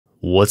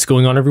What's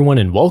going on, everyone,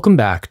 and welcome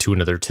back to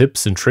another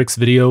tips and tricks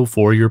video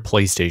for your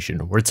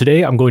PlayStation, where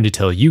today I'm going to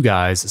tell you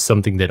guys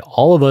something that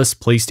all of us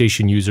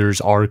PlayStation users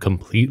are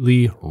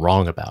completely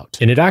wrong about.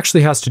 And it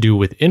actually has to do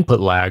with input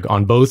lag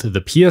on both the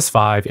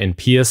PS5 and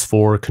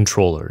PS4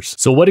 controllers.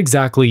 So what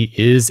exactly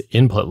is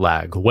input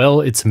lag?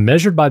 Well, it's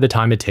measured by the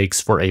time it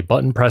takes for a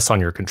button press on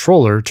your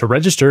controller to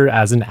register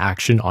as an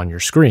action on your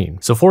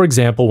screen. So for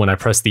example, when I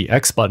press the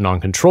X button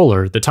on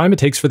controller, the time it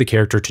takes for the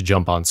character to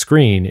jump on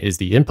screen is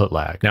the input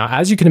lag. Now,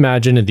 as you can imagine,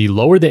 the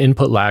lower the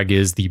input lag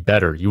is, the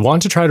better. You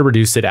want to try to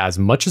reduce it as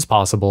much as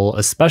possible,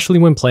 especially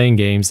when playing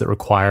games that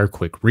require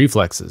quick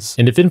reflexes.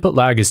 And if input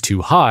lag is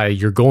too high,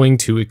 you're going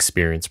to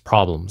experience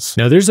problems.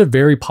 Now, there's a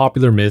very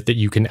popular myth that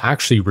you can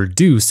actually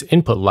reduce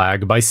input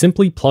lag by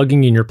simply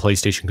plugging in your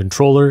PlayStation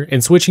controller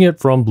and switching it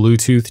from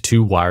Bluetooth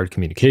to wired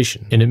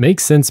communication. And it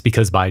makes sense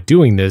because by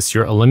doing this,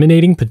 you're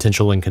eliminating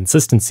potential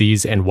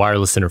inconsistencies and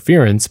wireless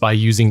interference by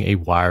using a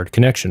wired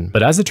connection.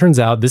 But as it turns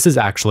out, this is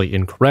actually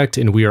incorrect,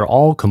 and we are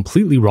all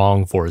completely wrong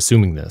for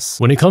assuming this.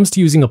 When it comes to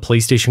using a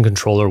PlayStation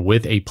controller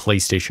with a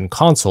PlayStation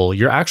console,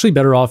 you're actually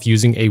better off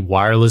using a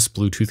wireless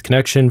Bluetooth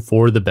connection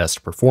for the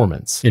best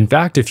performance. In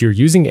fact, if you're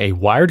using a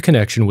wired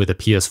connection with a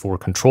PS4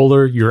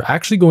 controller, you're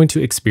actually going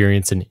to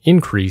experience an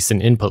increase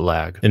in input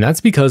lag. And that's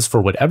because for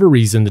whatever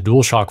reason, the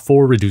DualShock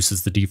 4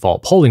 reduces the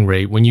default polling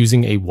rate when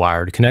using a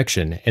wired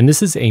connection. And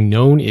this is a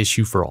known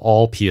issue for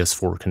all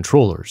PS4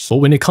 controllers. But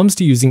when it comes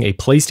to using a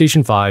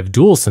PlayStation 5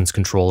 DualSense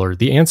controller,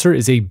 the answer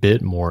is a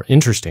bit more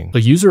interesting. A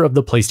user of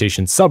the PlayStation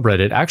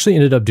subreddit actually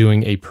ended up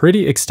doing a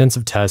pretty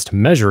extensive test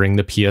measuring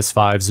the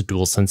PS5's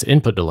DualSense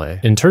input delay.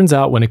 And turns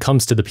out when it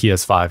comes to the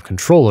PS5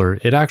 controller,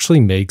 it actually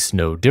makes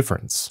no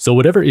difference. So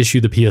whatever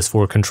issue the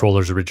PS4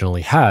 controllers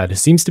originally had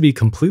seems to be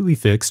completely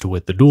fixed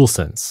with the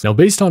DualSense. Now,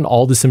 based on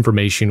all this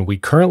information we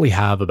currently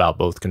have about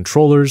both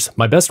controllers,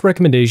 my best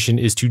recommendation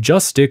is to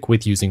just stick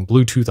with using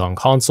Bluetooth on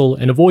console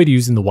and avoid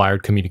using the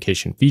wired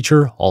communication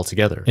feature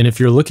altogether. And if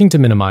you're looking to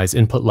minimize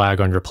input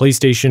lag on your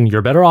PlayStation,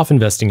 you're better off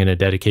investing in a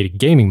dedicated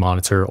gaming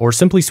monitor or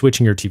simply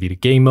switching your TV to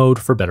game mode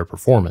for better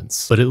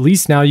performance. But at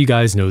least now you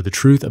guys know the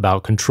truth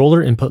about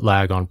controller input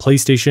lag on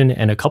PlayStation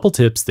and a couple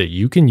tips that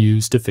you can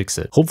use to fix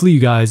it. Hopefully you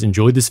guys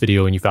enjoyed this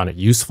video and you found it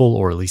useful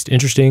or at least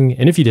interesting,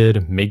 and if you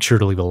did, make sure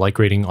to leave a like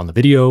rating on the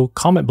video,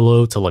 comment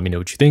below to let me know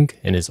what you think,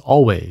 and as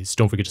always,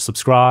 don't forget to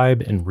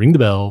subscribe and ring the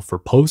bell for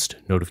post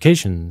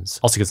notifications.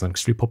 I'll see you guys in the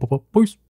next video. Peace.